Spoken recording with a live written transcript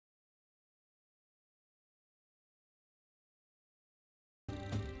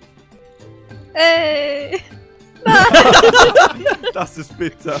Ey! Das ist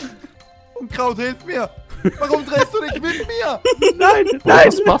bitter. Unkraut, hilf mir! Warum drehst du dich mit mir? Nein! Nein!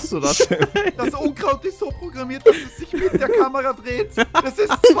 Was machst du da denn? Das Unkraut ist so programmiert, dass es sich mit der Kamera dreht. Das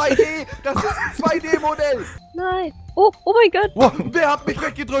ist 2D! Das ist ein 2D-Modell! Nein! Oh mein Gott! Wow, wer hat mich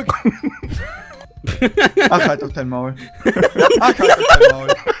weggedrückt? Ach, halt doch dein Maul. Ach, halt doch dein Maul.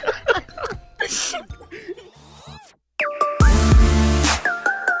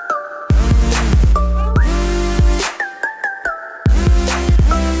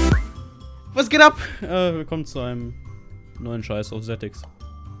 Was geht ab? Willkommen zu einem neuen Scheiß auf Zetix.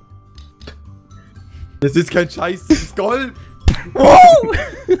 Das ist kein Scheiß, das ist Gold!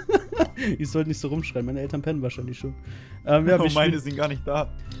 Ich sollte nicht so rumschreien, meine Eltern pennen wahrscheinlich schon. Meine sind gar nicht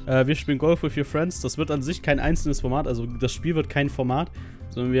da. Wir spielen Golf with your friends. Das wird an sich kein einzelnes Format, also das Spiel wird kein Format,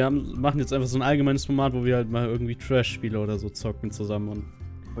 sondern wir machen jetzt einfach so ein allgemeines Format, wo wir halt mal irgendwie Trash-Spiele oder so zocken zusammen. Und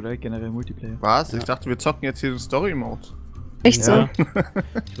Oder generell Multiplayer. Was? Ich dachte, wir zocken jetzt hier den Story-Mode. Echt so? ja.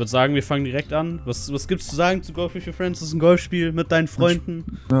 Ich würde sagen, wir fangen direkt an. Was gibt's zu sagen zu Golf with your friends? Das ist ein Golfspiel mit deinen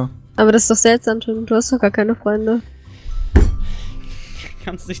Freunden. Ja. Aber das ist doch seltsam, Tim. Du hast doch gar keine Freunde.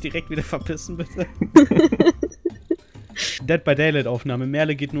 Kannst dich direkt wieder verpissen, bitte? Dead by Daylight Aufnahme.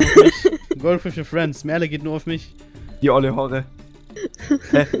 Merle geht nur auf mich. Golf with your friends. Merle geht nur auf mich. Die olle Horre.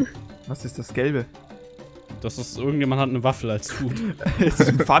 Hä? Was ist das Gelbe? Das ist, irgendjemand hat eine Waffel als Food. Es ist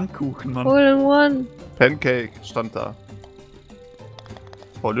ein Pfannkuchen, Mann. All in one. Pancake stand da.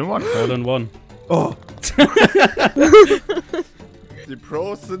 Hole in one. All in one. Oh. Die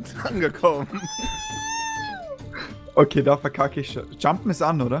Pros sind angekommen. Okay, da verkacke ich schon. Jumpen ist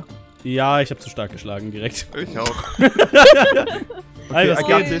an, oder? Ja, ich habe zu stark geschlagen direkt. Ich auch. Hey, was I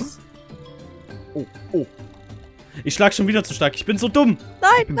got geht? this. Oh, oh. Ich schlag schon wieder zu stark. Ich bin so dumm.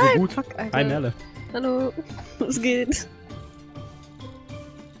 Ich bin so gut. Fuck, Alter. Hi, Merle. Hallo. Was geht?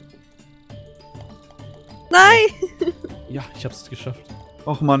 Nein! Ja, ich hab's geschafft.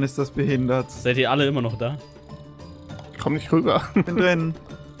 Och Mann, ist das behindert. Seid ihr alle immer noch da? Komm nicht rüber. Bin drin.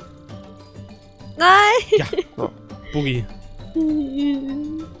 Nein! Ja. So. Boogie.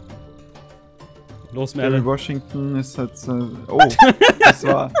 Los, Barry Merle. Washington ist halt oh, das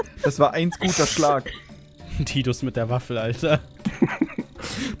war ein guter Schlag. Titus mit der Waffel, Alter.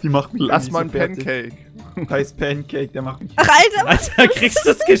 Die macht mich Lass irgendwie mal ein so fertig. Pancake. Scheiß Pancake, der macht mich. Ach, Alter! Alter, kriegst du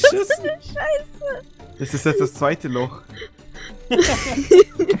das geschissen? Scheiße! Das ist jetzt das zweite Loch.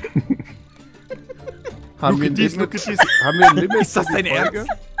 Haben wir ein dies, Limit? look at dies. Haben wir ein Limit? Ist das für die dein Folge?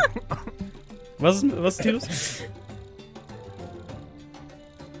 Ernst? Was ist Titus?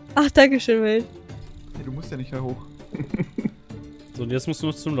 Ach, dankeschön, Welt. Hey, du musst ja nicht mehr hoch. So, und jetzt musst du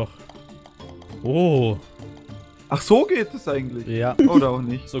noch zum Loch. Oh. Ach, so geht es eigentlich. Ja. Oder auch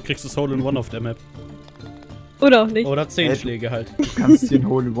nicht. So kriegst du das Hole in One auf der Map. Oder auch nicht. Oder 10 Schläge halt. Du kannst den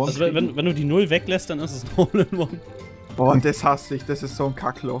Hole in One Also kriegen. wenn du die 0 weglässt, dann ist es ein Hole in One. Boah, das hasse ich. Das ist so ein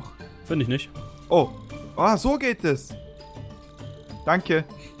Kackloch. Finde ich nicht. Oh. Ah, so geht es. Danke.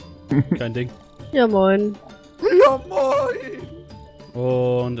 Kein Ding. Ja, moin. Ja, moin.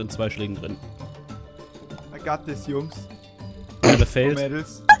 Und in 2 Schlägen drin. I got this, Jungs. Merle Oh, failed.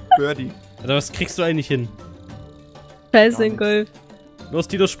 Mädels. Birdie. Alter, was kriegst du eigentlich hin? Scheiße in Gar Golf. Los,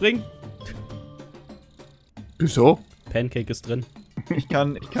 Titus, spring. Wieso? Pancake ist drin. Ich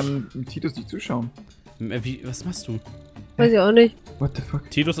kann dem Titus nicht zuschauen. Was machst du? Weiß ich auch nicht. What the fuck?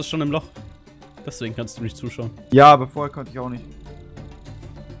 Titus ist schon im Loch. Deswegen kannst du nicht zuschauen. Ja, aber vorher konnte ich auch nicht.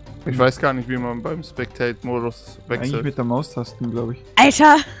 Ich weiß gar nicht, wie man beim Spectate-Modus Eigentlich wechselt. mit der Maustasten, glaube ich.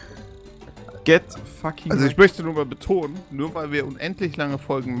 Alter! Get fucking. Also ich möchte nur mal betonen, nur weil wir unendlich lange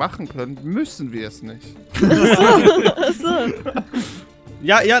Folgen machen können, müssen wir es nicht. Achso.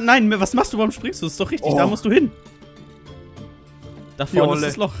 Ja, nein, was machst du? Warum springst du? Das ist doch richtig, Oh. da musst du hin. Da vorne ist Jolle.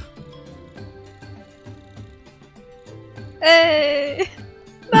 das Loch. Ey!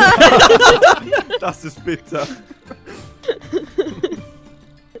 Das ist bitter.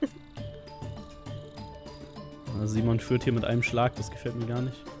 Simon führt hier mit einem Schlag, das gefällt mir gar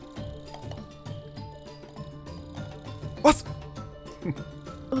nicht. Was?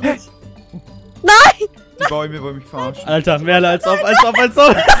 Hä? Nein! Die Bäume wollen mich verarschen. Alter, Merle, als ob.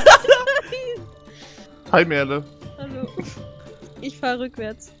 Hi Merle. Hallo. Ich fahr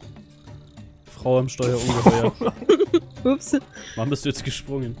rückwärts. Frau am Steuer ungeheuer. Ups. Warum bist du jetzt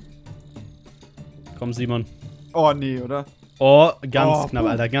gesprungen? Komm, Simon. Oh nee, oder? Oh, ganz Oh, knapp,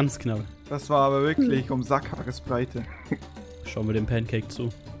 Alter, ganz knapp. Das war aber wirklich um Sackhaaresbreite. Schauen wir dem Pancake zu.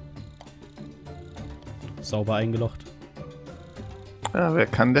 Sauber eingelocht. Ja, wer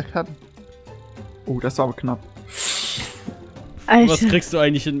kann, der kann. Oh, das war aber knapp. Alter. Was kriegst du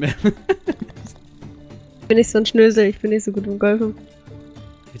eigentlich hin, Merle? Ich bin nicht so ein Schnösel, ich bin nicht so gut im Golfen.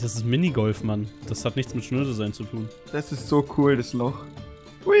 Das ist Minigolf, Mann. Das hat nichts mit Schnösel sein zu tun. Das ist so cool, das Loch.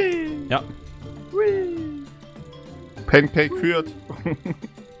 Hui. Ja. Hui. Pancake führt.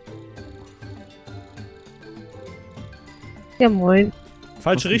 Ja, moin. Falsche Was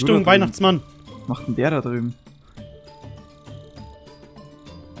denn du da Richtung, drüben? Weihnachtsmann. Was macht denn der da drüben?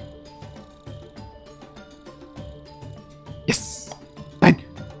 Yes! Nein!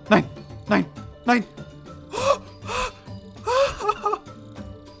 Nein! Nein! Nein!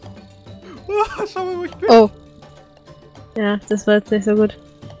 Schau mal, wo ich bin! Oh. Ja, das war jetzt nicht so gut.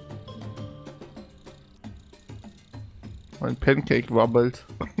 Mein Pancake wabbelt.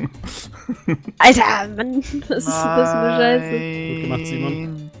 Alter, Mann, was ist das für eine Scheiße? Gut gemacht,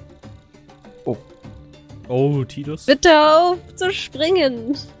 Simon. Oh, Tidus. Bitte auf zu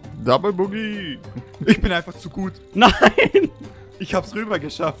springen! Double Boogie. Ich bin einfach zu gut. Nein! Ich hab's rüber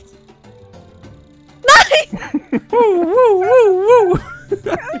geschafft.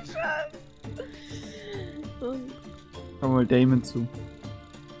 Schau mal Damon zu.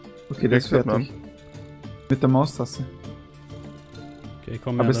 Okay, der ist fertig. Mit der Maustaste. Okay,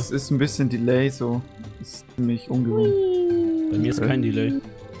 komm Aber her. es ist ein bisschen Delay so. Das ist ziemlich ungewohnt. Bei mir ist kein Delay.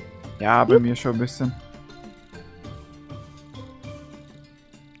 Ja, bei mir schon ein bisschen.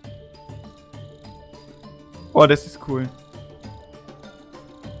 Oh, das ist cool.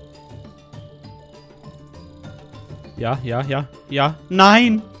 Ja, ja, ja, ja.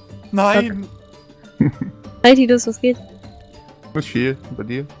 Nein! Nein! Hi, Tidus, was geht? Was viel bei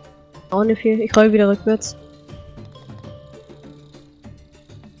dir? Auch nicht viel. Ich roll wieder rückwärts.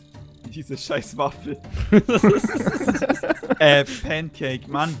 Diese scheiß Waffel. Pancake,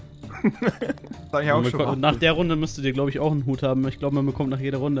 Mann. Sag ich auch schon. Waffel. Nach der Runde müsstet ihr, glaube ich, auch einen Hut haben. Ich glaube, man bekommt nach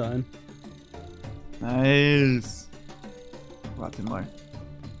jeder Runde einen. Nice. Warte mal.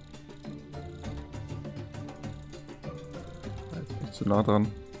 Nicht zu nah dran.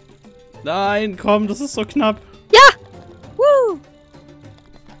 Nein, komm, das ist so knapp. Woo!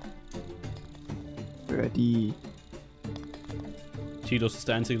 Ready. Tidus ist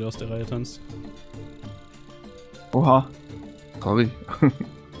der Einzige, der aus der Reihe tanzt. Oha. Sorry.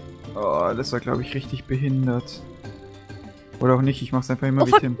 Oh, das war, glaube ich, richtig behindert. Oder auch nicht, ich mach's einfach immer Oh,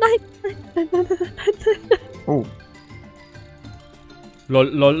 wie fuck, Tim. nein! Oh. Lol,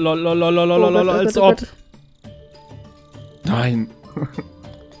 lol, lol, lol, lol, lol, lol, lol, als oh ob. Gott. Nein.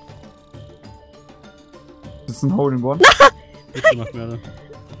 Das ist ein Hole in One. Gut gemacht, Merle.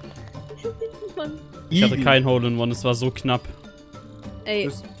 Mann. Ich hatte Easy. kein Hole in One, es war so knapp. Ey,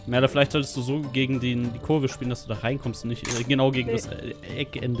 Das- Merle, vielleicht solltest du so gegen die Kurve spielen, dass du da reinkommst und nicht genau gegen das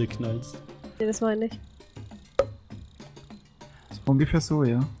Eckende knallst. nee, das war nicht. Ungefähr so,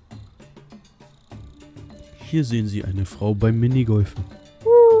 ja. Hier sehen Sie eine Frau beim Minigolfen.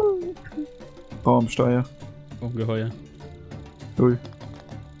 Frau am Steuer. Ungeheuer. Null.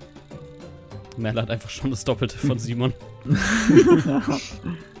 Merle hat einfach schon das Doppelte von Simon.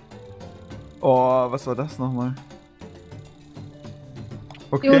 Oh, was war das nochmal?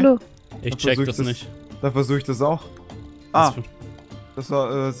 Okay, YOLO. Ich Dann check versuch das das- nicht. da versuche ich das auch. Das- Das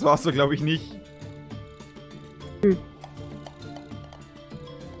war's so, glaube ich, nicht.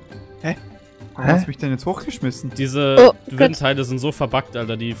 Hä? Warum Hä? hast du mich denn jetzt hochgeschmissen? Diese Oh, Gott. Windteile sind so verbuggt,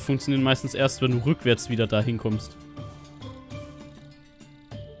 Alter. Die funktionieren meistens erst, wenn du rückwärts wieder da hinkommst.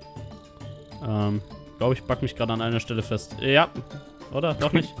 Glaube ich, back mich gerade an einer Stelle fest. Ja. Oder?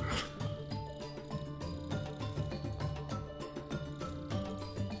 Doch nicht?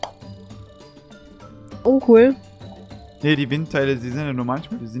 Oh, cool. Nee, die Windteile, die sind ja nur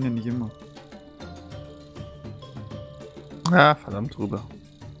manchmal, die sind ja nicht immer. Ah, verdammt drüber.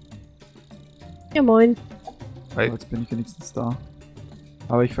 Ja, moin. Aber jetzt bin ich wenigstens da.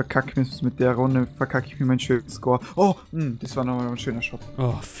 Aber ich verkacke mit der Runde, verkacke ich mir meinen schönen Score. Oh, das war nochmal ein schöner Shot.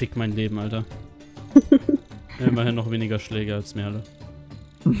 Oh, fick mein Leben, Alter. Immerhin noch weniger Schläge als Merle.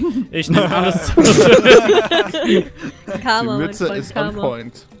 Ich nehme alles zurück. Die Karma, mein Mütze Freund, ist on Karma.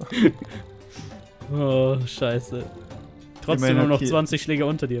 point. Oh, scheiße. Trotzdem Immerhin nur hat noch hier- 20 Schläge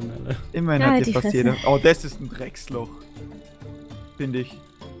unter dir, Merle. Immerhin Ja, hat halt hier die fast Fresse. jeder. Oh, das ist ein Drecksloch. Finde ich.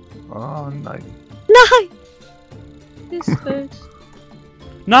 Oh nein. Mistfeld.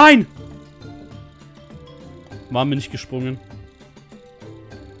 Nein! Warum bin ich gesprungen?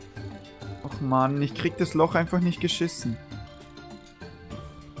 Och man, ich krieg das Loch einfach nicht geschissen.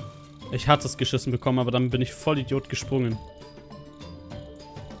 Ich hatte es geschissen bekommen, aber dann bin ich voll Idiot gesprungen.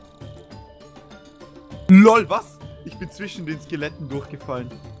 LOL, was? Ich bin zwischen den Skeletten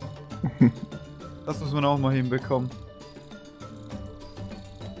durchgefallen. Das muss man auch mal hinbekommen.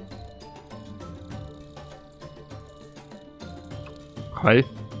 Hi.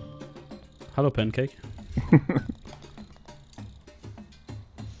 Hallo, Pancake.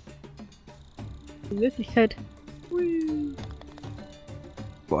 Die Möglichkeit. Hui.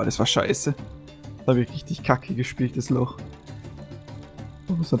 Boah, das war scheiße. Da habe ich richtig kacke gespielt, das Loch.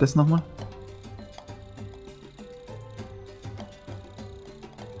 Oh, was war das nochmal?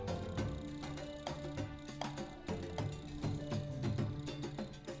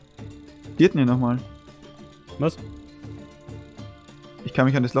 Geht nicht nochmal. Was? Ich kann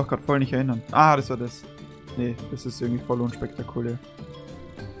mich an das Loch gerade voll nicht erinnern. Ah, das war das. Nee, das ist irgendwie voll unspektakulär.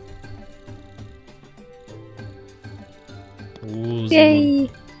 Oh, Yay!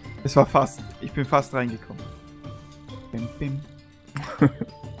 Es war fast. Ich bin fast reingekommen. Bim, bim.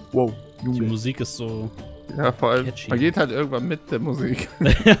 Wow, die Junge. Musik ist so... Ja, vor allem, Catchy. man geht halt irgendwann mit der Musik.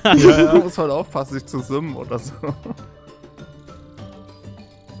 Ja. Man muss halt aufpassen, sich zu summen oder so.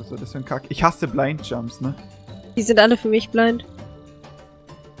 Was war das für ein Kack? Ich hasse Blind Jumps, ne? Die sind alle für mich blind.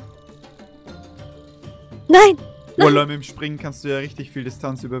 Nein! Oh, Leute, mit dem Springen kannst du ja richtig viel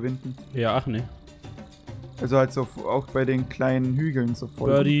Distanz überwinden. Ja, ach nee. Also halt so auch bei den kleinen Hügeln so voll.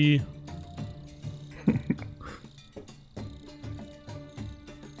 Birdie.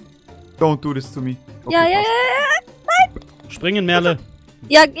 Don't do this to me. Okay, Ja, ja, passt. ja, Springen, Merle.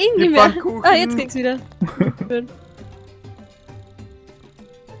 ja! Ja, ging nicht Gib mehr. Pfannkuchen. Ah, jetzt ging's wieder. Schön.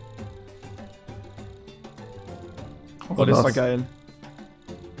 Oh, das war geil.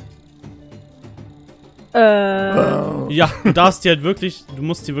 Ja, du darfst dir halt wirklich... Du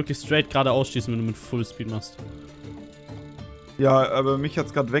musst dir wirklich straight geradeaus schießen, wenn du mit Fullspeed machst. Ja, aber mich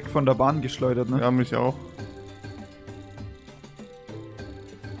hat's gerade weg von der Bahn geschleudert, ne? Ja, mich auch.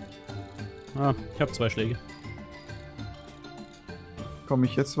 Ah, ich habe 2 Schläge. Komme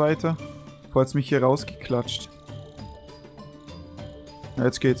ich jetzt weiter? Vorher hat's mich hier rausgeklatscht. Na,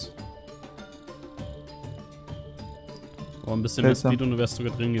 jetzt geht's. Oh, ein bisschen mehr Seltsam. Speed und du wärst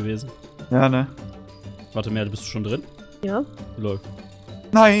sogar drin gewesen. Ja, ne? Warte, Merle, bist du schon drin? Ja. Lol.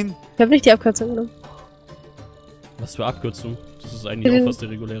 Nein! Ich habe nicht die Abkürzung genommen. Was für Abkürzung? Das ist eigentlich auch fast der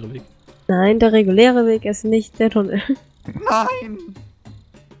reguläre Weg. Nein, der reguläre Weg ist nicht der Tunnel. Nein!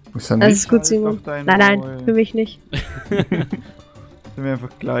 Ist dann Alles nicht? gut, Halt Simon. doch dein Nein, nein, Maul. für mich nicht. Sind wir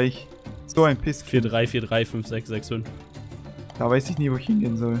einfach gleich. So ein Piss. 4-3, 4-3, 5-6, 6-5. Da weiß ich nie, wo ich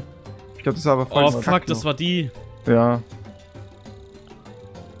hingehen soll. Ich glaube, das war aber voll Oh das fuck, Kackloch. das war die. Ja.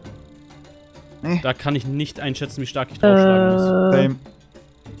 Da kann ich nicht einschätzen, wie stark ich draufschlagen muss. Same.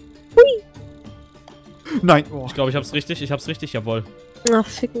 Nein! Oh. Ich glaube, ich hab's richtig, jawohl. Ach,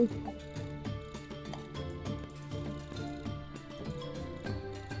 ficken.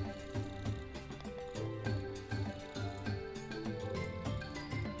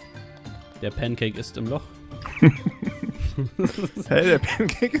 Der Pancake ist im Loch. Hey, der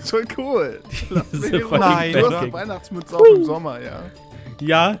Pancake ist voll cool. Lass mich in Ruhe. Nein, Du hast Pancake. eine Weihnachtsmütze auch im Sommer, ja.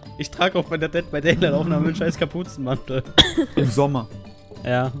 Ja, ich trage auch bei der Dead by Daylight Aufnahme einen scheiß Kapuzenmantel. Im Sommer.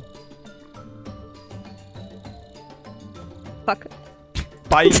 Ja. Fuck.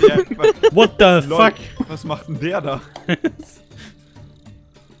 Beide einfach. What the Lol. fuck? Was macht denn der da?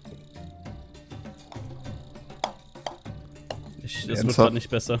 Das wird Ernsthaft? gerade nicht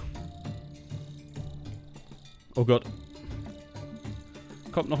besser. Oh Gott.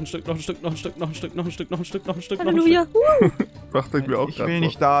 Kommt noch ein Stück, noch ein Stück, noch ein Stück, noch ein Stück, noch ein Stück, noch ein Stück, noch ein Stück, noch ein Stück. Halleluja. Dachte ich mir auch Ich grad will so.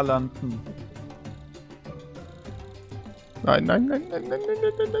 nicht da landen. Nein, nein, nein, nein, nein, nein,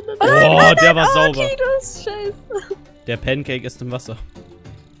 nein, nein, nein, nein. Oh, der war sauber. Okay, das ist scheiße. Der Pancake ist im Wasser.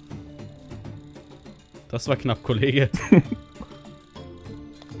 Das war knapp, Kollege.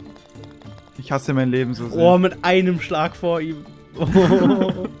 Ich hasse mein Leben so sehr. Oh, mit einem Schlag vor ihm.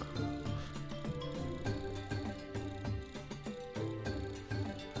 Oh.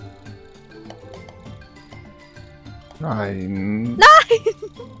 Nein.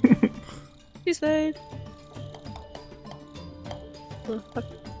 Tschüss, Welt. Oh, fuck.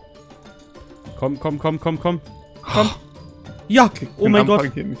 Komm, komm, komm, komm, komm. Komm. Ja, oh Den mein Anfang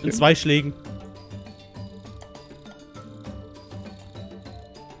Gott. hier nicht In hin. 2 Schlägen.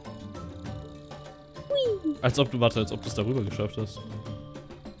 Als ob du es darüber geschafft hast.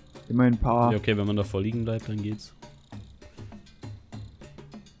 Immer ein paar. Ja, okay, wenn man davor liegen bleibt, dann geht's.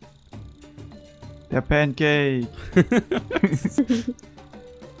 Der Pancake.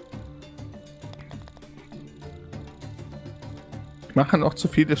 Ich mache noch zu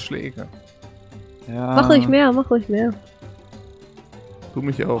viele Schläge. Ja. Mach ruhig mehr, mach ruhig mehr. Du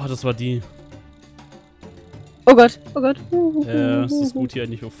mich auch. Oh, das war die. Oh Gott, oh Gott. Es ist gut, hier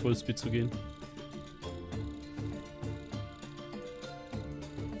nicht auf Fullspeed zu gehen.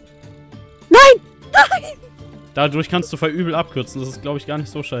 Nein! Dadurch kannst du voll übel abkürzen. Das ist, glaube ich, gar nicht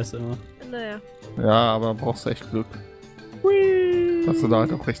so scheiße immer. Naja. Ja, aber brauchst echt Glück, dass du da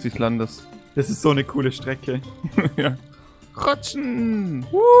halt auch richtig landest. Das ist so eine coole Strecke. Ja. Rutschen!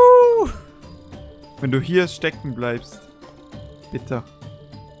 Wenn du hier stecken bleibst. Bitte.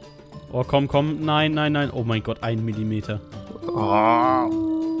 Oh, komm, komm. Nein, nein, nein. Oh mein Gott, 1 Millimeter. Oh.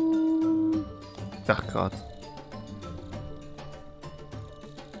 Ich dachte grad.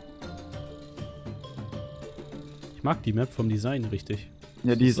 Ich mag die Map vom Design richtig.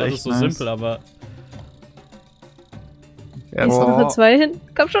 Ja, die ist Das echt ist so nice. simpel, aber... Ja, Ist noch eine 2 hin?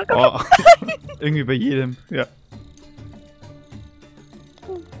 Komm schon, komm schon. oh. Irgendwie bei jedem. Ja.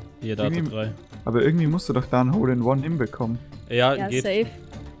 Hier, da Irgendwie- 3. Aber irgendwie musst du doch da ein Hole-in-One hinbekommen. Ja, Ja, geht. safe.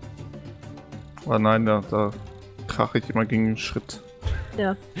 Oh nein, da krache ich immer gegen den Schritt.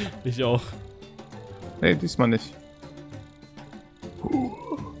 Ja. Ich auch. Nee, diesmal nicht.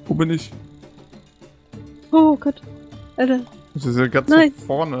 Wo bin ich? Oh Gott. Alter, Das ist ja ganz Nein.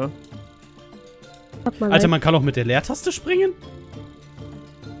 vorne. warte mal. Alter, man kann auch mit der Leertaste springen?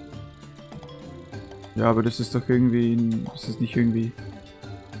 Ja, aber das ist doch irgendwie... Das ist nicht irgendwie...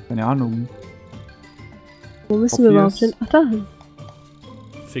 Keine Ahnung. Wo müssen wir überhaupt obvious. hin? Ach, da hin.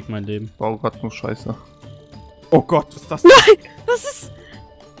 Fick mein Leben. Bau grad nur Scheiße. Oh Gott, was ist das? Was ist?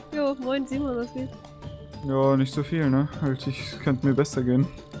 Jo, moin Simon, was geht? Ja, nicht so viel, ne? Halt, ich könnte mir besser gehen.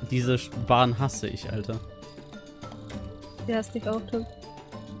 Diese Bahn hasse ich, Alter. Der hast dich auch, Tim.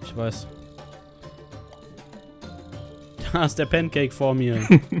 Ich weiß. Da ist der Pancake vor mir.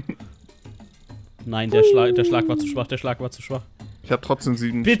 Nein, der Schlag war zu schwach, der Schlag war zu schwach. Ich hab trotzdem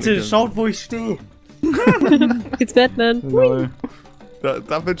 7 Bitte, Schläge. schaut, wo ich stehe. Geht's Batman? Lol.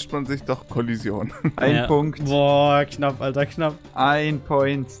 Da wünscht man sich doch Kollision. Ein Ja. Punkt. Boah, knapp, Alter, knapp. Ein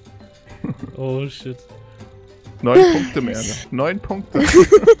Point. Oh, shit. 9 Punkte mehr. Ne? 9 Punkte.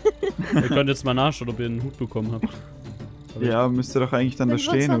 Ihr könnt jetzt mal nachschauen, ob ihr einen Hut bekommen habt. Aber Ja, müsste doch eigentlich dann da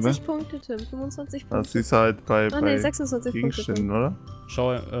stehen, oder? 25 Punkte, Tim. 25 Punkte. Das ist halt bei, Ah, nee, 26 Punkte. Gegenständen, Tim. oder?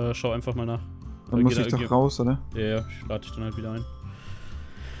 schau einfach mal nach. Dann muss Geh ich da- doch geh- raus, oder? Ja, ich lade dich dann halt wieder ein.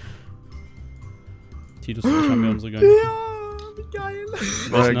 Titus und ich haben ja unsere Gang. Wie geil.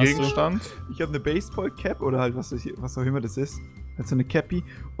 Welchen Neuer hast du? Gegenstand. Ich habe eine Baseball-Cap oder halt was auch immer das ist. Halt so eine Cappy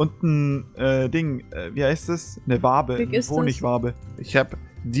und ein Ding, wie heißt das? Eine Wabe, Wie eine ist das? Ich Honigwabe. hab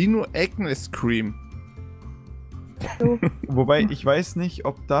Dino Agnes Cream. So. Wobei, ich weiß nicht,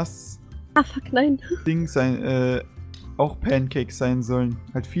 ob das Ah, fuck, nein. Ding auch Pancakes sein sollen.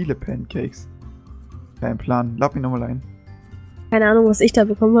 Halt viele Pancakes. Kein Plan. Lad mich nochmal ein. Keine Ahnung, was ich da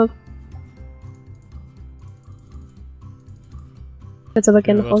bekommen habe. Ich würde aber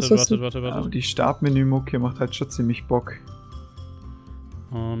gerne noch ausrüsten. Aber die Startmenü-Mucke macht halt schon ziemlich Bock.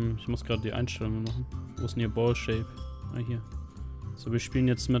 Ich muss gerade die Einstellungen machen. Wo ist denn hier Ball Shape? Ah, hier. So, wir spielen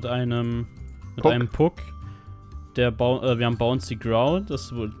jetzt mit einem Puck. Wir haben Bouncy Ground,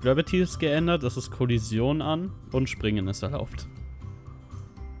 das Gravity ist geändert, das ist Kollision an und Springen ist erlaubt.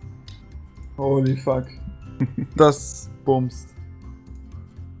 Holy fuck. Das bumst.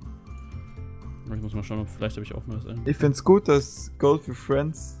 Ich muss mal schauen, vielleicht habe ich auch mal was ein. Ich find's gut, dass Golf with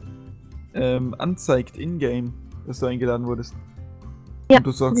Friends anzeigt in-game, dass du eingeladen wurdest. Ja, und du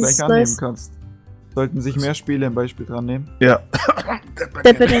es auch das gleich ist annehmen nice. kannst. Sollten sich mehr Spiele im Beispiel dran nehmen. Ja.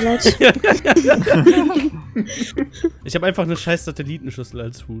 Der wird der Leid. Ich habe einfach eine scheiß Satellitenschüssel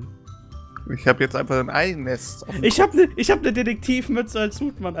als Hut. Ich hab jetzt einfach ein Einnest. auf dem Ich Kopf. hab ne Detektivmütze als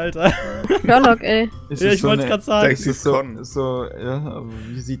Hut, Mann, Alter. Sherlock, ey. Ist Ja, es ich so wollte eine- gerade sagen. Ist es ja, aber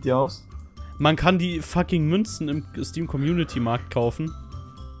wie sieht die aus? Man kann die fucking Münzen im Steam Community Markt kaufen.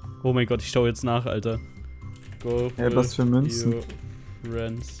 Oh mein Gott, ich schaue jetzt nach, Alter. Go Ja, was für Münzen? your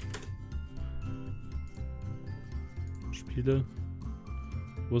Friends. Spiele.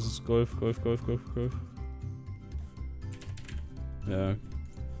 Wo ist es? Golf. Ja,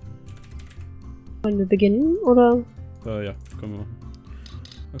 Wollen wir beginnen, oder? ja, können wir machen.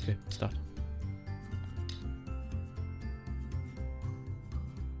 Okay, start.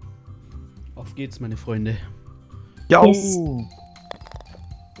 Auf geht's, meine Freunde. Ja! Yes.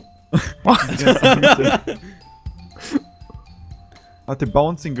 Hatte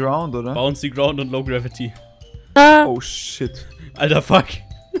Bouncing Ground, oder? Bouncy Ground und Low Gravity. Ah, Oh shit. Alter, fuck.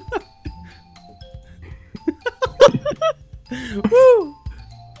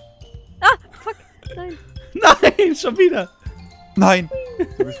 nein. Nein, schon wieder. Nein!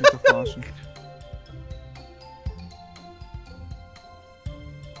 Du willst mich doch verarschen.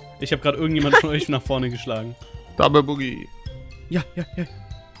 Ich habe gerade irgendjemand von euch nach vorne geschlagen. Double Boogie. Ja.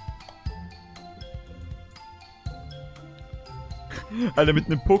 Alter, mit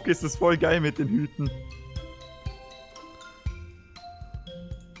einem Puck ist das voll geil mit den Hüten.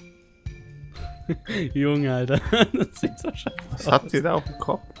 Junge, Alter. Das sieht so scheiße Was aus. habt ihr da auf dem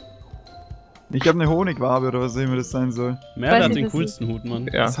Kopf? Ich habe eine Honigwabe oder was auch immer das sein soll. Merle Weiß hat nicht, den was coolsten Hut, Mann.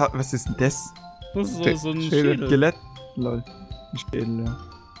 Ja. Was ist denn das? Das ist so ein Schädel. Schädel. Skelett. Lol. Ein Schädel, ja.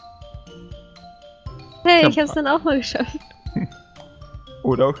 Hey, ich hab's dann auch mal geschafft.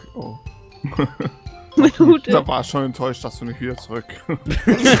 Oder auch. Oh. Meine Hut. Da war ich schon enttäuscht, dass du nicht wieder zurück.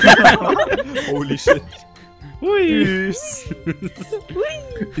 Holy shit. Hui. Tschüss.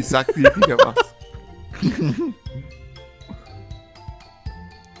 Ich sag nie wieder was.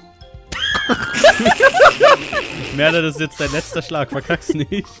 Merle, das ist jetzt dein letzter Schlag, verkack's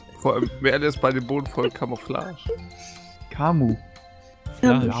nicht. Vor allem, wer ist bei dem Boden voll Camouflage? Kamu.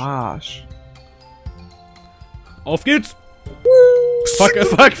 Flash. Auf geht's! Fuck. Oh,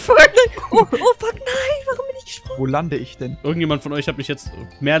 fuck, nein, warum bin ich gesprungen? Wo lande ich denn? Irgendjemand von euch hat mich jetzt...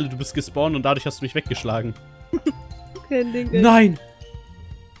 Merle, du bist gespawnt und dadurch hast du mich weggeschlagen. Kein Ding. ey. Nein!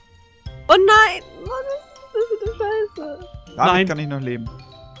 Oh nein! Mann, das ist eine Scheiße. Damit Nein. kann ich noch leben.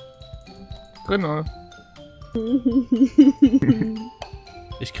 Drinne.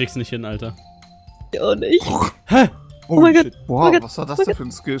 Ich krieg's nicht hin, Alter. Ich auch nicht. Hä? Oh mein Gott. shit. Boah, Oh Gott, was war das oh denn für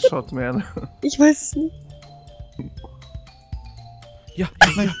ein Skillshot, man? Ich weiß es nicht. Ja.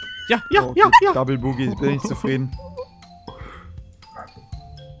 Oh, Double Boogie, bin ich zufrieden.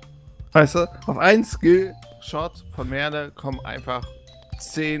 Weißt du, auf einen Skillshot von Merle kommen einfach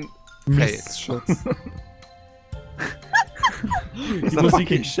 10 Fails. Missshots.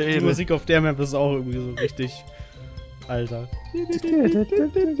 Die Musik auf der Map ist auch irgendwie so richtig... Alter.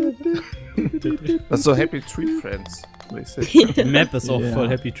 Das ist so Happy Tree Friends. mäßig. Die Map ist auch Ja. voll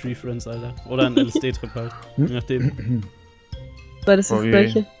Happy Tree Friends, Alter. Oder ein LSD-Trip halt. Je nachdem. War das Oh das je.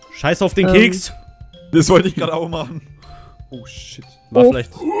 gleiche? Scheiß auf den Keks! Das wollte ich gerade auch machen. Oh shit. War Oh.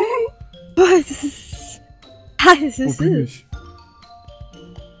 vielleicht... Boah, das ist... Ah, das Wo ist... bin ich?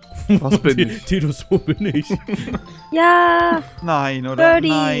 Was bin ich? Tidus, wo bin ich? Ja! Nein, oder? Birdie.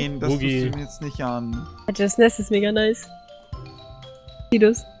 Nein, das tust Boogie. du mir jetzt nicht an. Alter, das Nest ist mega nice.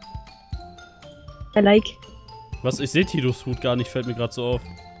 Tidus. I like. Was? Ich sehe Tidus Hut gar nicht, fällt mir gerade so auf.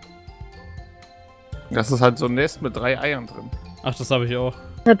 Das ist halt so ein Nest mit 3 Eiern drin. Ach, das habe ich auch.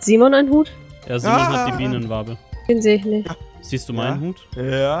 Hat Simon einen Hut? Ja, Simon Ah. hat die Bienenwabe. Den sehe ich nicht. Siehst du Ja. meinen Hut?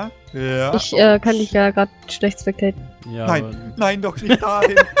 Ja, ja. Ich kann dich ja gerade schlecht spectaten. Ja, Nein, nein, doch nicht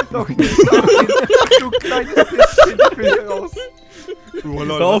dahin. Doch nicht dahin. Du kleines bisschen, ich will hier raus. Du,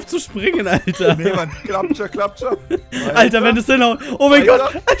 aber... Hör auf zu springen, Alter! Nee, Mann, Klappscher, Klappscher. Alter, wenn das hinhaut! Oh mein Gott!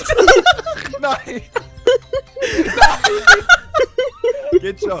 Nein! Nein!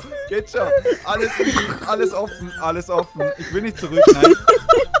 Geht schon. Alles offen, alles offen. Ich will nicht zurück, nein.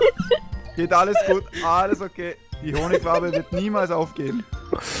 Geht alles gut, alles okay. Die Honigwabe wird niemals aufgeben.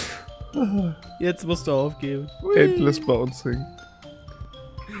 Jetzt musst du aufgeben. Endless Bouncing.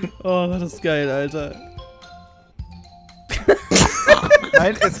 Oh, das ist geil, Alter.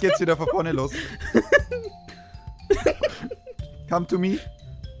 Nein, jetzt geht's wieder von vorne los. Come to me.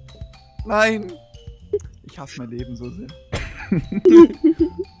 Nein! Ich hasse mein Leben so sehr.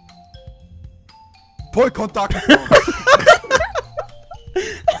 Vollkontakt!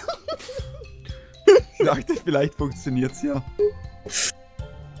 Ich dachte, vielleicht funktioniert's ja.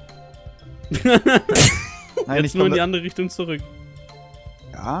 Nein, Jetzt nur in die andere Richtung zurück.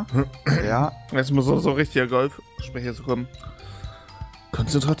 Ja, ja. Jetzt muss so richtiger Golfsprecher zu kommen.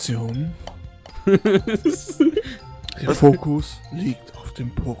 Konzentration. Der Fokus liegt auf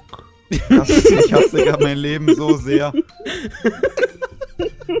dem Puck. Ich hasse gerade mein Leben so sehr.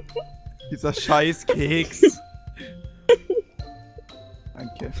 Dieser scheiß Keks.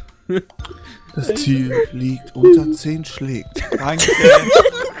 Danke. Das Ziel liegt unter 10 Schlägen. Danke.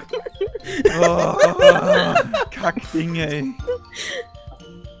 Oh, Kackdinge, ey.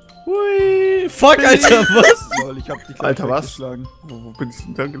 Hui. Fuck, Alter, was? Lol, ich hab dich gleich Alter, was? weggeschlagen. Wo bin ich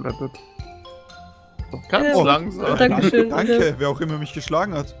denn da gelandet? Doch ganz Ja. langsam. Dankeschön. Danke, wer auch immer mich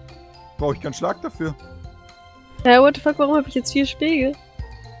geschlagen hat. Brauche ich keinen Schlag dafür. Ja, what the fuck, warum habe ich jetzt 4 Schläge?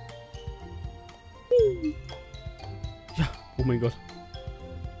 Oh mein Gott.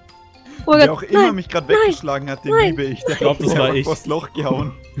 Oh Wer Gott, auch immer nein, mich gerade nein, weggeschlagen hat, den nein. liebe ich. Der glaub, das hat war einfach ich. vors Loch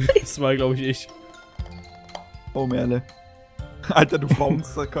gehauen. Das war, glaube ich, ich. Oh, Merle. Alter, du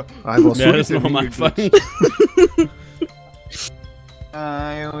Bouncer. Wer ist noch am Anfang?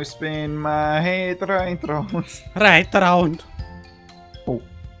 I will spin my head right round. Right around. Oh.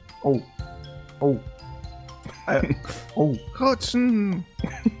 Oh. Oh. Rutschen.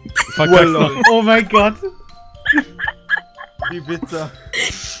 Verkackt Oh, noch. Oh mein Gott. Wie bitter.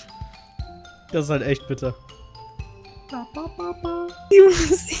 Das ist halt echt bitter. die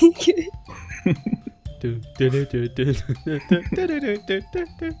Musik.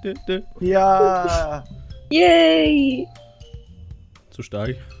 Ja. Yay! Zu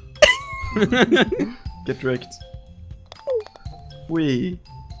stark. Get wrecked. Ui.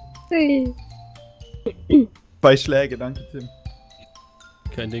 Hey. 2 Schläge, danke Tim.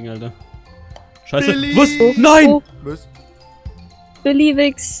 Kein Ding, Alter. Scheiße. Billy. Was? Nein! Oh, Was?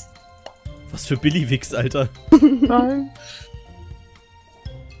 Beliebix. Was für Billy-Wix, Alter. Nein.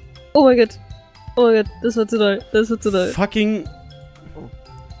 Oh mein Gott. Oh mein Gott, das war zu doll. Das war zu doll. Fucking...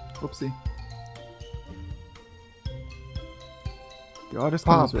 Upsi. Ja, das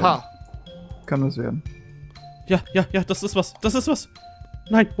kann was werden. Kann was werden. Ja, das ist was. Das ist was.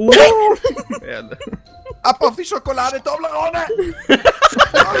 Nein. Oh. Erde. Ab auf die Schokolade, Toblerone!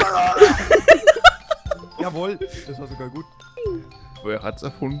 Toblerone! Jawohl, das war sogar gut. Wer hat's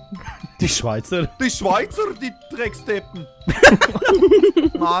erfunden? Die Schweizer. Die Schweizer, die Drecksteppen!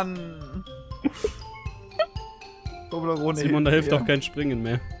 Mann! Toblerone. Simon, da hilft mir. auch kein Springen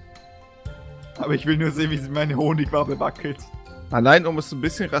mehr. Aber ich will nur sehen, wie sie meine Honigwabe wackelt. Allein um es ein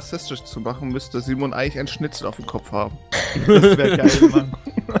bisschen rassistisch zu machen, müsste Simon eigentlich einen Schnitzel auf dem Kopf haben. Das wäre geil, Mann.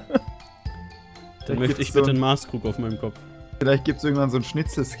 Dann möchte ich bitte einen Maßkrug auf meinem Kopf. Vielleicht gibt's irgendwann so ein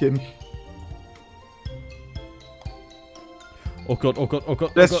Schnitzelskin. Oh Gott, oh Gott, oh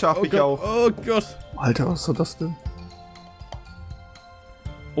Gott. Das oh Gott, schaffe oh ich Gott, auch. Oh Gott. Alter, was ist das denn?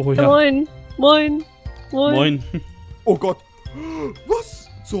 Oh ja. Moin. Moin. Moin. Moin. Oh Gott. Was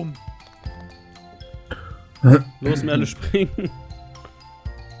zum... Los, Merle, springen.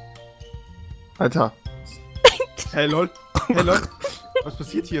 Alter. Hey lol. Hey lol. Was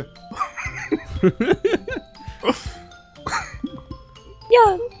passiert hier?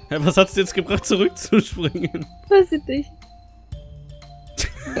 Ja, Ja, was hat's dir jetzt gebracht, zurückzuspringen? weiß ich nicht.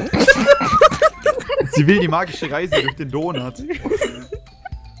 Sie will die magische Reise durch den Donut.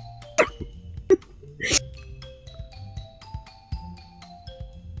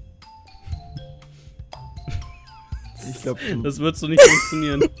 Ich glaube, Das wird so nicht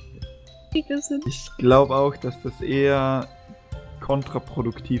funktionieren. ich glaube auch, dass das eher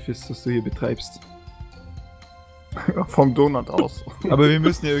kontraproduktiv ist, was du hier betreibst. Vom Donut aus. Aber wir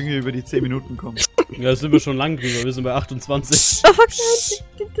müssen ja irgendwie über die 10 Minuten kommen. Ja, da sind wir schon lang drüber. Wir sind bei 28. Oh fuck,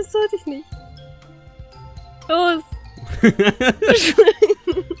 nein, das sollte ich nicht. Los.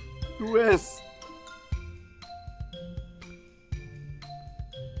 Du es!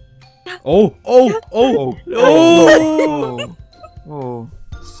 Oh, oh, oh, Oh. oh. Oh.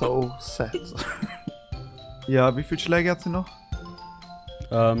 So sad. Ja, wie viele Schläge hat sie noch?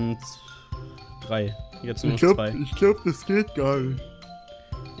 3. Jetzt nur noch 2. Ich glaub, das geht gar nicht.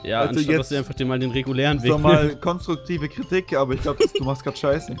 Ja, also anstatt dass jetzt- sie einfach mal den regulären Weg Sag mal konstruktive Kritik, aber ich glaube, du machst grad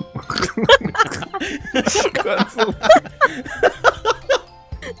Scheiße.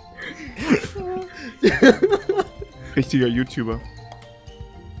 Richtiger YouTuber.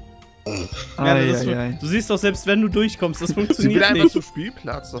 Ja, das Eieiei. du siehst doch, selbst wenn du durchkommst, das Sie will funktioniert einfach nicht. zum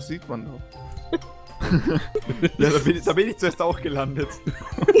Spielplatz, das sieht man doch. Ja, da bin ich zuerst auch gelandet.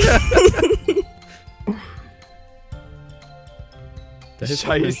 Da hilft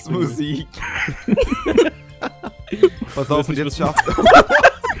Scheiß nicht viel. Musik. Pass auf, und nicht, jetzt was- schafft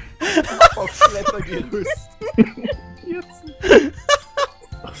auf Klettergerüst. Jetzt.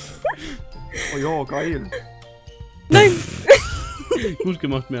 Oh ja, geil. Nein. Gut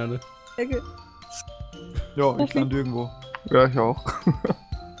gemacht, Merle. Danke. Ja, ich lande irgendwo. Ja, ich auch.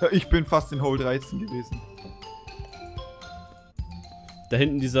 Ja, ich bin fast in Hole 13 gewesen. Da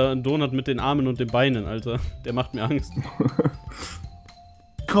hinten dieser Donut mit den Armen und den Beinen, Alter. Der macht mir Angst.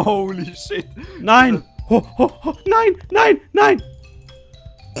 Holy shit. Nein! Ho, ho, ho. Nein! Nein! Nein!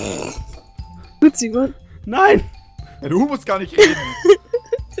 Gut, Simon. Nein! Ja, du musst gar nicht reden.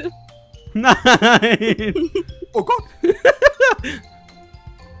 Nein! Oh Gott.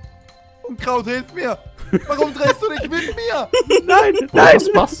 Unkraut, hilf mir. Warum drehst du dich mit mir? Nein! Nein, was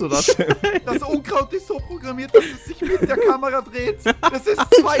machst du da denn? Das Unkraut ist so programmiert, dass es sich mit der Kamera dreht. Das ist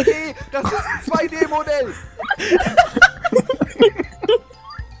 2D. Das ist ein 2D-Modell.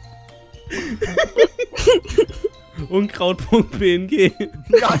 Unkraut.png.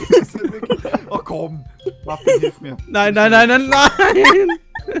 Ja, das ist wirklich... Oh komm. Waffen, hilf mir. Nein, nein, nein, nein, nein!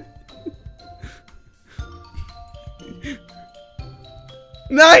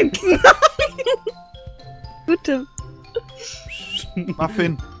 Nein! Gute.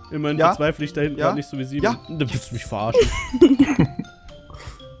 Muffin. Immerhin Ja? verzweifle ich da hinten Ja? gerade nicht so wie sie. Ja? Da willst du mich verarschen.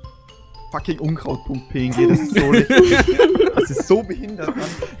 Fucking Unkraut.png, das ist so lächerlich. Das ist so behindert, Mann.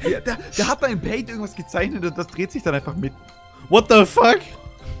 Der hat da im Paint irgendwas gezeichnet und das dreht sich dann einfach mit. What the fuck?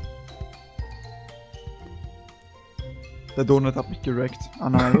 Der Donut hat mich gerackt. Ah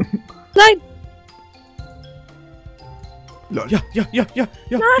nein. Nein. Lol. Ja, ja, ja, ja,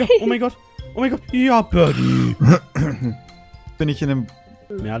 ja, ja. Oh mein Gott. Oh mein Gott. Ja, Birdie. Bin ich in einem...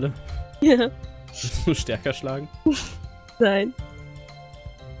 Ja. Merle, willst du stärker schlagen? Nein.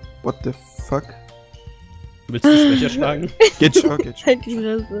 What the fuck? Willst du schwächer schlagen? Geht schon, geht schon. Halt die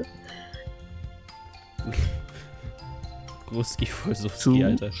Fresse. Großski voll Softski,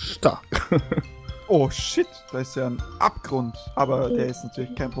 Alter. Stark. Oh shit, da ist ja ein Abgrund. Aber der ist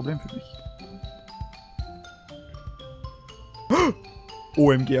natürlich kein Problem für mich.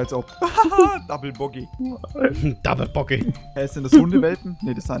 OMG, als ob. Double Boggy. Double Boggy. Sind das Hundewelpen?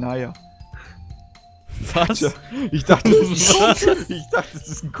 Ne, das sind Eier. Was? Tja, ich dachte, das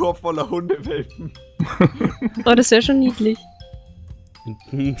ist ein Korb voller Hundewelpen. Oh, das wäre schon niedlich.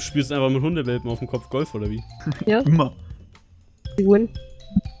 Du spielst einfach mit Hundewelpen auf dem Kopf Golf, oder wie? Ja. Immer. Win.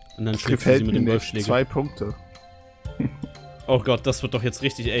 Und dann schlägst du sie mit dem Golfschläger. 2 Punkte. Oh Gott, das wird doch jetzt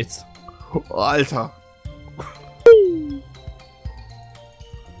richtig AIDS. Oh, Alter.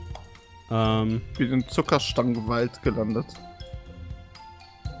 Bin in Zuckerstangengewalt gelandet.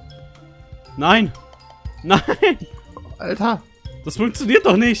 Nein! Nein! Alter. Das funktioniert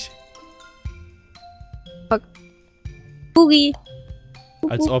doch nicht! Boogie.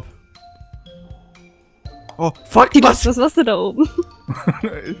 Als ob. Oh, Fuck, Was machst du da oben?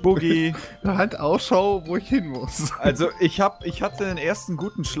 Boogie. Halt Ausschau, wo ich hin muss. Also, ich hatte den ersten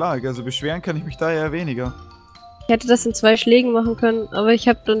guten Schlag. Also, beschweren kann ich mich da ja weniger. Ich hätte das in 2 Schlägen machen können, aber ich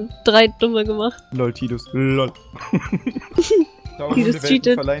habe dann 3 dumme gemacht. Lol, Tidus. Lol. Tidus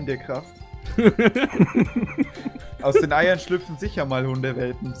cheatet. Verleihen dir Kraft. Aus den Eiern schlüpfen sicher mal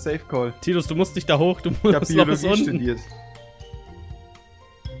Hundewelpen. Safe Call. Tidus, du musst nicht da hoch, du Ich hab musst noch bis Biologie unten. studiert.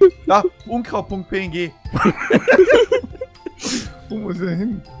 Da, Unkraut.png. Wo muss er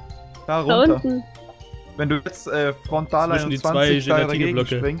hin? Da Da runter. unten. Wenn du jetzt frontal Zwischen die 21 zwei da dagegen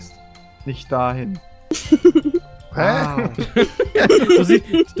Gelatine-Blöcke. springst, nicht dahin. Hä? Du siehst,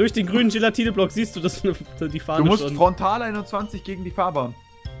 durch den grünen Gelatineblock siehst du das, die Fahne Du musst schon. frontal 21 gegen die Fahrbahn.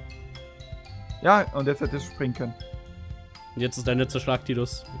 Ja, und jetzt hättest du springen können. Jetzt ist dein letzter Schlag,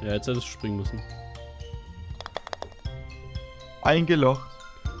 Tidus. Ja, jetzt hättest du springen müssen. Eingelocht.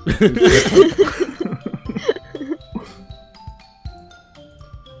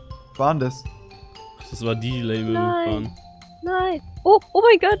 Waren das? Das war die Label. Nein. Nein. Oh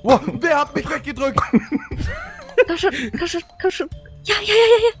mein Gott. Wow, wer hat mich weggedrückt? Komm schon, komm schon, komm schon. Ja.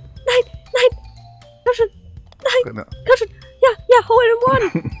 Nein. Komm schon, Renner. komm schon. Ja, hole in one.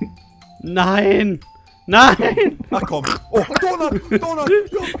 Nein! Nein! Ach komm. Oh, Donut. Ja.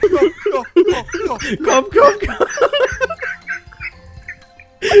 Komm!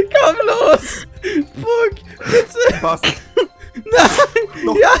 Komm los! Fuck! Bitte! Passt. Nein!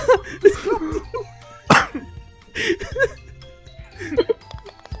 Noch. Ja! Es klappt!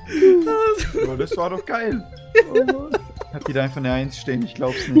 Oh, das war doch geil. Hat die da einfach eine 1 stehen? Ich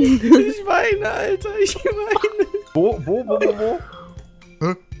glaub's nicht. Ich weine, Alter! Ich weine! Wo?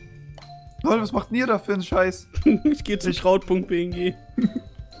 Hä? Lol, was macht denn ihr da für einen Scheiß? Ich geh zu Kraut.png.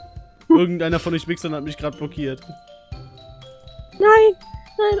 Irgendeiner von euch Wichsern hat mich gerade blockiert. Nein,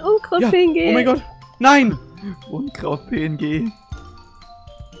 Unkraut PNG. Oh mein Gott! Nein! Unkraut PNG.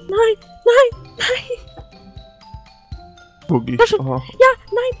 Nein. Boogie. Oh. Ja,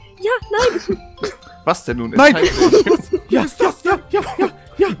 nein. Was denn nun? Nein! Ja,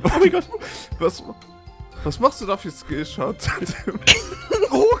 oh mein Gott! Was machst du da für Skillshot?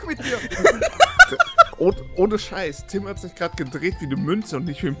 Hoch mit dir! Ohne Scheiß. Tim hat sich gerade gedreht wie eine Münze und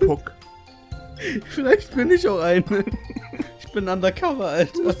nicht wie ein Puck. Vielleicht bin ich auch eine. Ich bin undercover,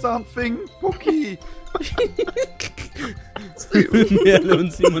 Alter. Do something, Pucki! Merle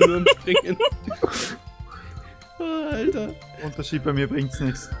und Simon nur im Springen. Oh, Alter. Unterschied bei mir bringt's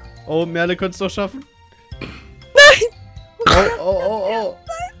nichts. Oh, Merle könnte es doch schaffen. Nein! Oh.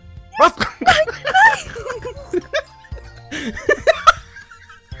 Was?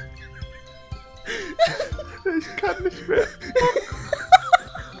 Ich kann nicht mehr.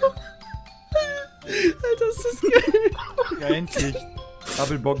 Alter, ist das geil. Ja, endlich.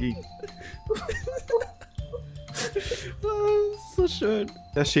 Double Boggy. Oh, so schön.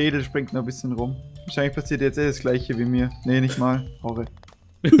 Der Schädel springt noch ein bisschen rum. Wahrscheinlich passiert jetzt das gleiche wie mir. Nee, nicht mal. Horre.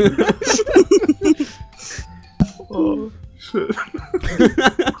 Oh, schön.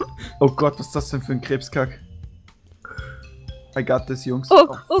 Oh Gott, was ist das denn für ein Krebskack? I got this, Jungs. Oh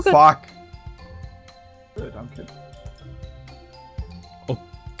Gott. Fuck. Danke. Oh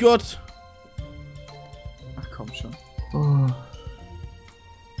Gott. Ach komm schon. Oh.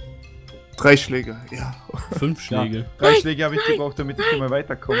 3 Schläge, ja. 5 Schläge. Ja, 3 Schläge habe ich gebraucht, damit ich immer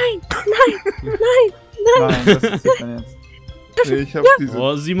weiterkomme. Nein. Nein, das ist nicht mein Ernst. Nee, ich hab diese.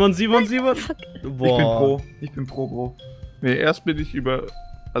 Oh, Simon. Boah. Ich bin Pro, Bro. Nee, erst bin ich bin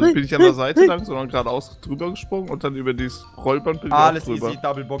ich an der Seite lang, sondern geradeaus drüber gesprungen und dann über dieses Rollband bin ich Alles auch drüber. easy,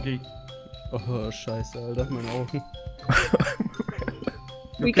 Double Boggy. Oh, scheiße, Alter, meine Augen.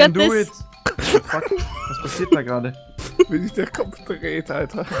 You We can got do this. it. Fuck, was passiert da gerade? Wie sich der Kopf dreht,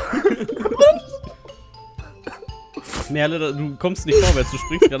 Alter. Merle, du kommst nicht vorwärts, du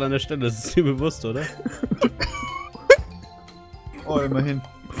springst gerade an der Stelle, das ist dir bewusst, oder? Oh, immerhin.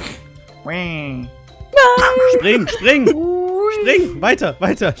 Spring, spring! Spring! Weiter,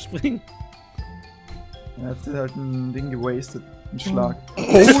 weiter, spring! Er hat halt ein Ding gewastet. Ein Schlag.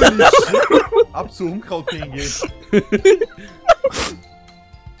 Holy shit! Ab zu Unkraut-PNG.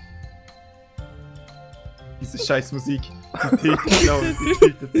 Diese scheiß Musik. Die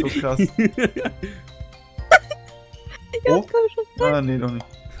tiltet so krass. Ja, Oh. komm schon. Ah, nee, doch nicht.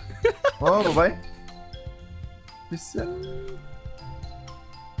 Oh, wobei. Bisschen.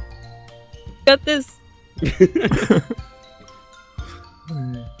 Got this.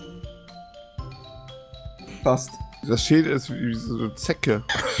 Fast. Das Schild ist wie so eine Zecke.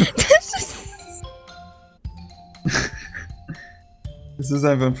 Es ist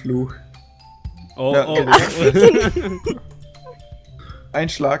einfach ein Fluch. Oh, Ja, oh, okay. oh. Ein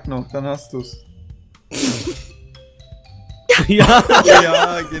Schlag noch, dann hast du's. Ja!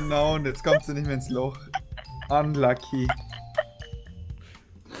 Ja, genau, und jetzt kommst du nicht mehr ins Loch. Unlucky.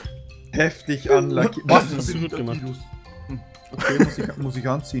 Heftig unlucky. Was? Das hast du gut gemacht. Okay, muss ich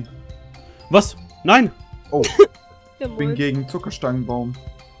anziehen. Was? Nein! Oh, Ja, bin moin. gegen Zuckerstangenbaum.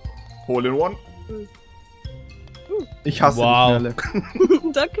 Hole in one. Ich hasse Wow. dich,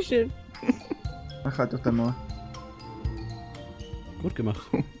 Merle. Dankeschön. Ach, halt doch dein Maul. Gut gemacht.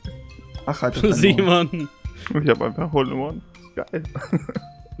 Ach, halt doch dein Maul. Simon! Ich hab einfach Hole in one. Geil.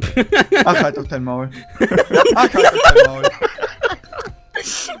 Ach, halt doch dein Maul. Ach, halt doch dein Maul.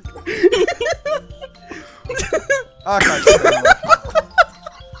 Ach, halt doch dein Maul.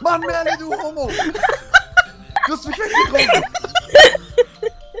 Mann, Merle, du Homo! Du hast mich weggetrunken!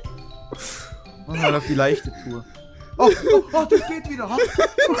 Mach mal auf die leichte Tour. Oh, oh, oh, das geht wieder.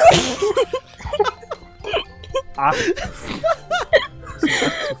 Ach. Das ist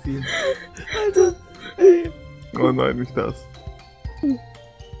echt zu viel. Alter! Ey. Oh nein, nicht das.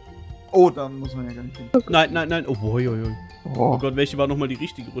 Oh, da muss man ja gar nicht hin. Nein, nein, nein. Oh, oi, oi, oi. Oh, Oh Gott, welche war nochmal die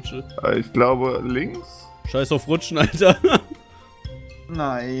richtige Rutsche? ich glaube links. Scheiß auf Rutschen, Alter.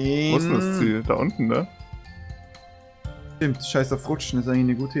 Nein. Wo ist denn das Ziel? Da unten, ne? Stimmt, scheiß auf Rutschen ist eigentlich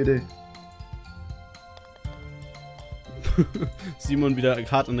eine gute Idee. Simon wieder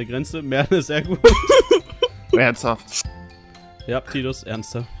hart an der Grenze. Merle, sehr gut. Ernsthaft. Ja, Tidus,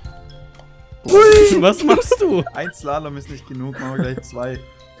 ernster. Was machst du? Ein Slalom ist nicht genug, machen wir gleich zwei.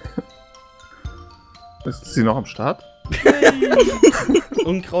 Ist sie noch am Start?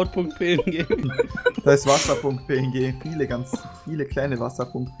 Unkraut.png. Da ist Wasser.png. Viele kleine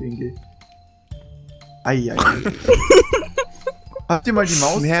Wasser.png. Eieiei. Habt ihr mal die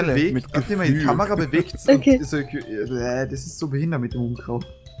Maus Merle, bewegt? mit Habt ihr mal die Gefühl. Kamera bewegt? Okay. Und das ist so behindert mit dem Unkraut.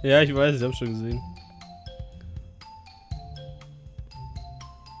 Ja, ich weiß, ich hab's schon gesehen.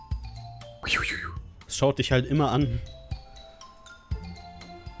 Es schaut dich halt immer an.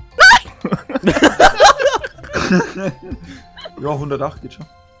 Ja, 108 geht schon.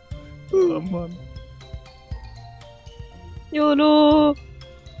 Oh Mann. YOLO.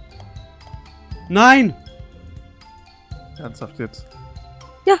 Nein! Ernsthaft jetzt.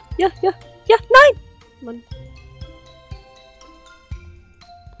 Ja, ja, ja. Ja, nein! Mann.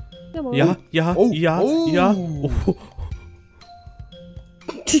 Ja, moin. Ja, ja, Oh, ja, oh. ja. Oh.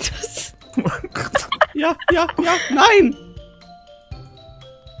 Titus. Ja, ja, ja, nein!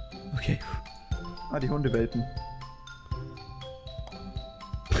 Okay. Ah, die Hundewelpen.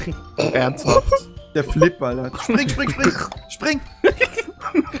 Ernsthaft. Der Flip, Alter. Spring, spring, spring! Spring!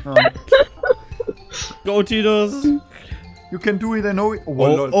 Ah, Go, Tidus! you can do it, I know it. Oh,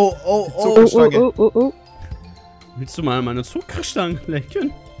 Oh, lol. oh, oh, Die oh. Oh, Zuckerstange. oh, oh, oh. Willst du mal meine Zuckerstange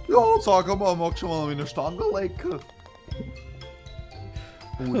lecken? Ja, sag mal, mag schon mal eine Stange lecker.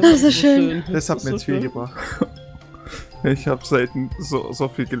 Oh, Das ist so schön. das hat ist mir so jetzt viel schön. gebracht. Ich habe selten so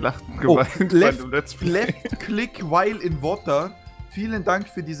viel gelacht und Oh, geweint bei left- dem Let's Play. Left click while in water. Vielen Dank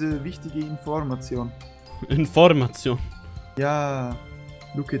für diese wichtige Information. Information. Ja.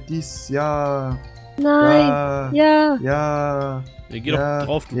 Look at this. Ja. Nein. Ja. Ja. Ja. Ja, geh ja, doch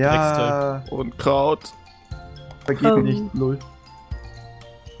drauf, du Drecksteil. ja. Und Kraut. Vergeht Oh. nicht. Lol.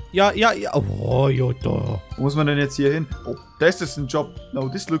 Ja, ja, ja. Oh, Jota. Wo muss man denn jetzt hier hin? Oh, das ist ein Job. No,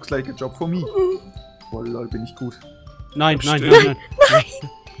 this looks like a job for me. Oh lol, bin ich gut. Nein, nein, Stimmt. nein, nein.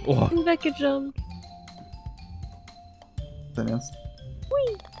 Oh. Bin weggejumpt. Dein Ernst?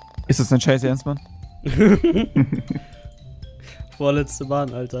 Ist das dein scheiß Ernst, Mann? Vorletzte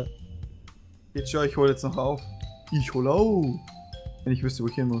Bahn, Alter. Jetzt schau, ich hol jetzt noch auf. Ich hol auf. Wenn ich wüsste, wo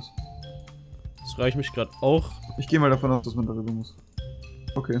ich hin muss. Das reicht mich gerade auch. Ich gehe mal davon aus, dass man darüber muss.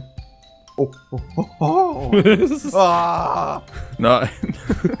 Okay. Oh, oh, oh, oh. Das ist- Ah! Nein.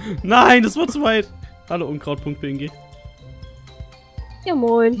 Nein, das war zu weit. Hallo, Unkraut.png. Ja,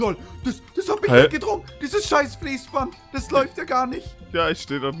 moin. Lol, das hab ich Hä? weggedrungen. Dieses scheiß Fließband. Das läuft ja gar nicht. Ja, ich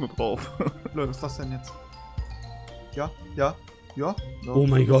stehe da nur drauf. Lol, was ist das denn jetzt? Ja. Oh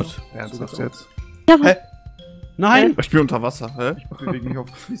mein Gott. Ernsthaft jetzt? Ja, Hä? Nein! Ich bin unter Wasser, hä? Ich bewege mich auf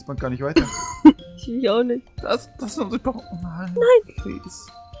dem Fließband gar nicht weiter. ich auch nicht. Das ist ein super... Oh nein. Please.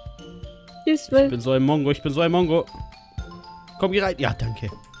 Tschüss, Ich weil. bin so ein Mongo. Komm, geh rein. Ja, danke.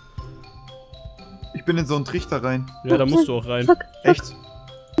 Ich bin in so einen Trichter rein. Ja, da musst du auch rein. Fuck, Echt?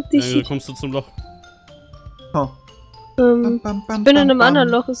 die Ja, da Shit. kommst du zum Loch. Oh. Ich bin in einem anderen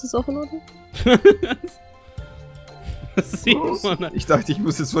Loch, ist das auch in Ordnung? Das sieht man. Ich dachte, ich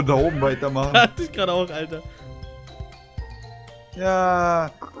muss jetzt von da oben weitermachen. Hatte ich gerade auch, Alter. Ja.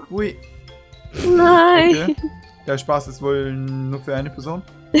 Ui. Nein! Okay. Der Spaß ist wohl nur für eine Person.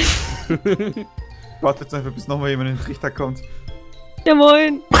 Warte jetzt einfach, bis nochmal jemand in den Trichter kommt. Ja,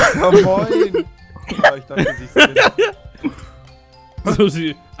 moin! Ja, moin! Ja, ich dachte, sie ist So,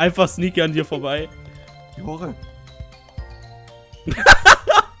 sie einfach sneaky an dir vorbei. die Horre.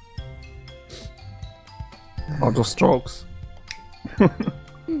 Auto-Strokes.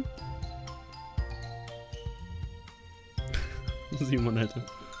 Simon, Alter.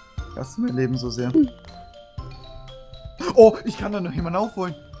 Das ist mein Leben so sehr. Oh, ich kann da noch jemanden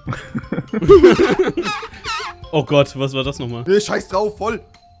aufholen. Oh Gott, was war das nochmal? Scheiß drauf, voll.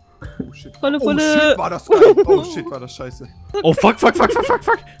 Oh shit. Volle Oh Pulle. shit, war das geil. Oh shit, war das scheiße. Oh fuck.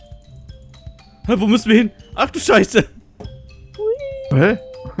 Hä, wo müssen wir hin? Ach du Scheiße. Hä?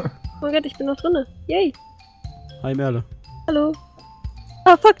 Oh mein Gott, ich bin noch drinne. Yay! Hi Merle. Hallo.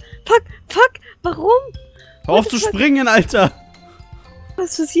 Ah, fuck! Warum? Hör auf zu springen, Alter.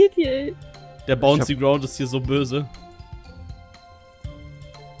 Was passiert hier, ey? Der Bouncy Ground ist hier so böse.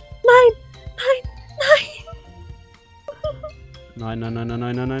 Nein.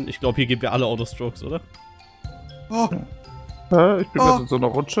 Ich glaube, hier geben wir alle Autostrokes, oder? Oh, Hä? Ich bin jetzt in so einer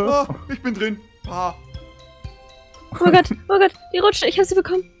Rutsche. oh, ich bin drin. Ah. Oh mein Gott, die Rutsche, ich hab sie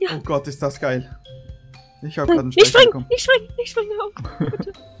bekommen. Ja. Oh Gott, ist das geil. Ich hab gerade einen Ich Streifen spring, bekommen. ich spring auf.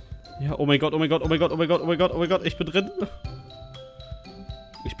 Bitte. Ja, oh mein Gott, ich bin drin.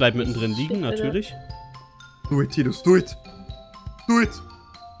 Ich bleib mittendrin liegen, Shit, Alter. natürlich. Do it, Tidus, do it. Do it.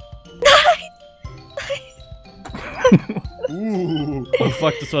 Oh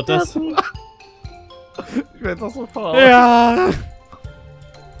fuck, das war das. Ich werde doch so fahren. Ja.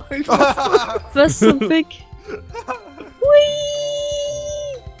 Ich Was zum Fick?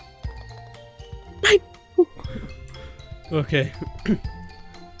 Okay.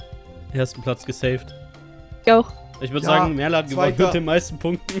 Ersten Platz gesaved. Ich auch. Ich würde Ja, sagen, Merle hat gewonnen Zweiter. mit den meisten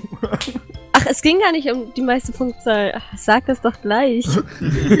Punkten. Ach, es ging gar nicht um die meiste Punktzahl. Ach, sag das doch gleich.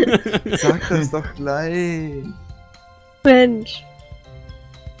 Sag das doch gleich. Mensch.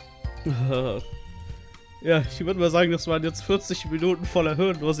 Ja, ich würde mal sagen, das waren jetzt 40 Minuten voller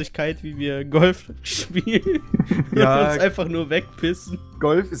Hirnlosigkeit, wie wir Golf spielen. Ja. Und uns einfach nur wegpissen.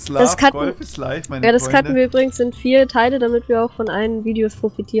 Golf ist Das live, cutten- Golf ist live, meine Ja, das Freunde. cutten wir übrigens in 4 Teile, damit wir auch von allen Videos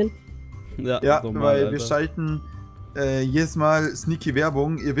profitieren. Ja, normal, weil wir Alter. schalten jedes Mal sneaky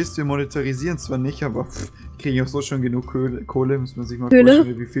Werbung. Ihr wisst, wir monetarisieren zwar nicht, aber kriegen auch so schon genug Kohle. Muss man sich mal Kohle?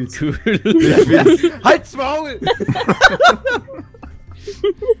 vorstellen, wie viel Cool. Halt's Maul!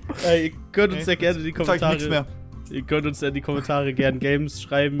 Ihr könnt uns ja gerne in die Zeig nichts Kommentare. mehr. Ihr könnt uns ja in die Kommentare gerne Games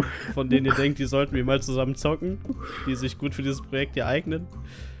schreiben, von denen ihr denkt, die sollten wir mal zusammen zocken, die sich gut für dieses Projekt hier eignen.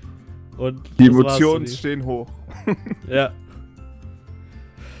 Und Die das war's Emotionen dann. stehen hoch. Ja.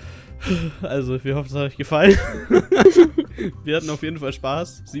 Also, wir hoffen, es hat euch gefallen. Wir hatten auf jeden Fall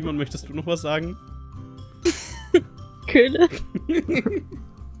Spaß. Simon, möchtest du noch was sagen? Köhle.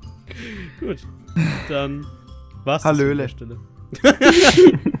 Gut. Dann war's Hallöle. das an der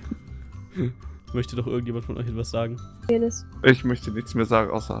Stelle. Möchte doch irgendjemand von euch etwas sagen? Penis. Ich möchte nichts mehr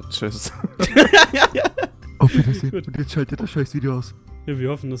sagen, außer Tschüss. Auf Wiedersehen. Gut. Und jetzt schaltet das scheiß Video aus. Ja, wir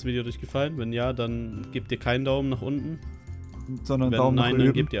hoffen, das Video hat euch gefallen. Wenn ja, dann gebt ihr keinen Daumen nach unten. Sondern Wenn Daumen nach nein, dann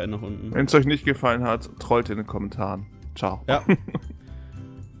oben. gebt ihr einen nach unten. Wenn es euch nicht gefallen hat, trollt in den Kommentaren. Ciao. Ja.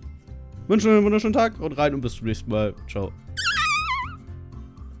 Wünsche euch einen wunderschönen Tag und rein und bis zum nächsten Mal. Ciao.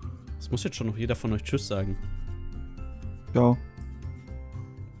 Es muss jetzt schon noch jeder von euch Tschüss sagen. Ciao.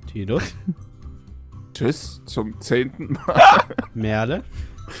 Tidus, Tschüss zum 10. Mal. Merle,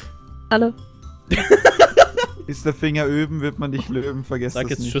 Hallo. Ist der Finger üben, wird man dich löben, vergesst sag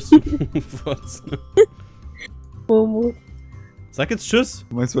das jetzt nicht. Tschüss zu Mufos. Momo. Sag jetzt Tschüss.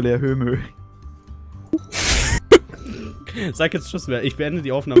 Du meinst wohl eher Hömö. Sag jetzt Tschüss, Merle. Ich beende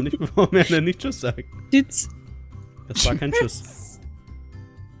die Aufnahme nicht, bevor Merle nicht Tschüss sagt. Tschüss. Das war kein Tschüss.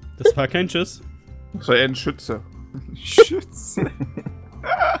 Das war kein Tschüss. Das war eher ein Schütze. Schütze.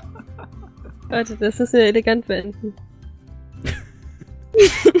 Warte, das ist ja elegant beenden.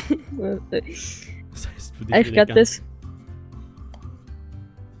 Das heißt für dich I've got this.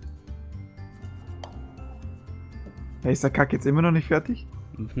 Hey, ist der Kack jetzt immer noch nicht fertig?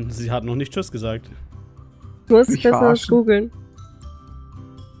 Sie hat noch nicht Tschüss gesagt. Du musst Mich besser verarschen. googeln.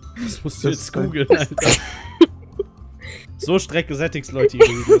 Das musst du Das jetzt ist geil. googeln, Alter. So strecke Zetix, Leute, ihre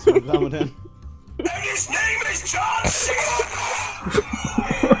Videos, meine Damen und Herren.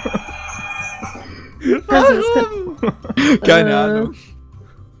 Warum? Keine Ahnung.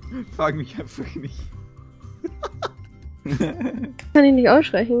 Frag mich einfach nicht. Kann ich nicht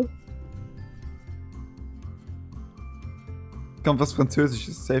aussprechen. Kommt was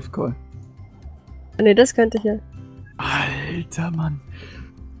Französisches, Safe Call. Ne, das könnte ich ja. Alter Mann.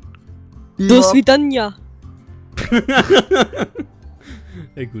 Dos Vidania.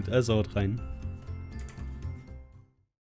 Ja gut, also haut rein.